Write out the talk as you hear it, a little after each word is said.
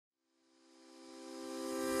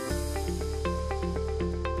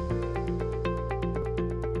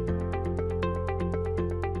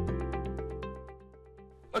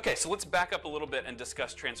Okay, so let's back up a little bit and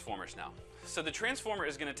discuss transformers now. So the transformer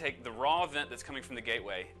is going to take the raw event that's coming from the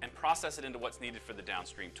gateway and process it into what's needed for the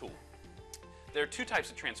downstream tool. There are two types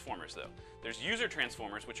of transformers though. There's user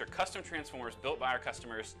transformers, which are custom transformers built by our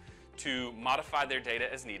customers to modify their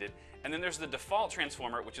data as needed. And then there's the default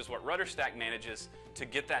transformer, which is what RudderStack manages to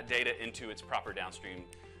get that data into its proper downstream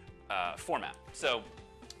format. So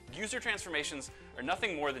user transformations are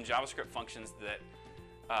nothing more than JavaScript functions that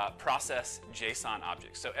process JSON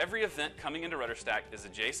objects. So every event coming into RudderStack is a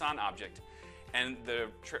JSON object, and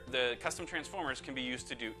the custom transformers can be used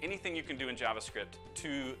to do anything you can do in JavaScript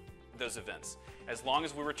to those events, as long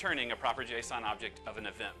as we're returning a proper JSON object of an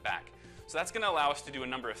event back. So that's going to allow us to do a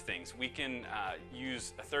number of things. We can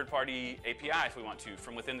use a third-party API if we want to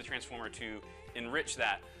from within the transformer to enrich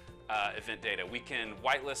that event data. We can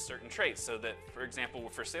whitelist certain traits so that, for example,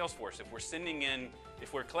 for Salesforce,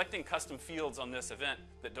 if we're collecting custom fields on this event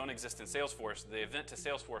that don't exist in Salesforce, the event to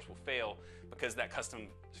Salesforce will fail because that custom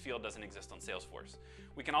field doesn't exist on Salesforce.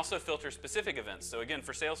 We can also filter specific events. So again,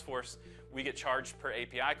 for Salesforce, we get charged per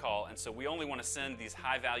API call, and so we only want to send these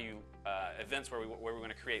high-value events where we're going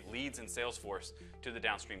to create leads in Salesforce to the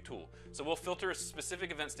downstream tool. So we'll filter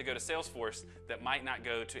specific events to go to Salesforce that might not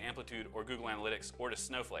go to Amplitude or Google Analytics or to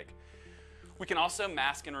Snowflake. We can also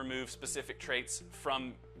mask and remove specific traits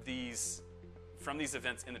from these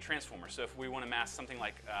events in the transformer. So if we want to mask something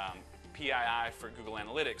like PII for Google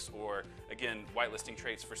Analytics, or again, whitelisting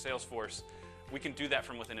traits for Salesforce, we can do that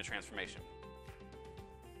from within a transformation.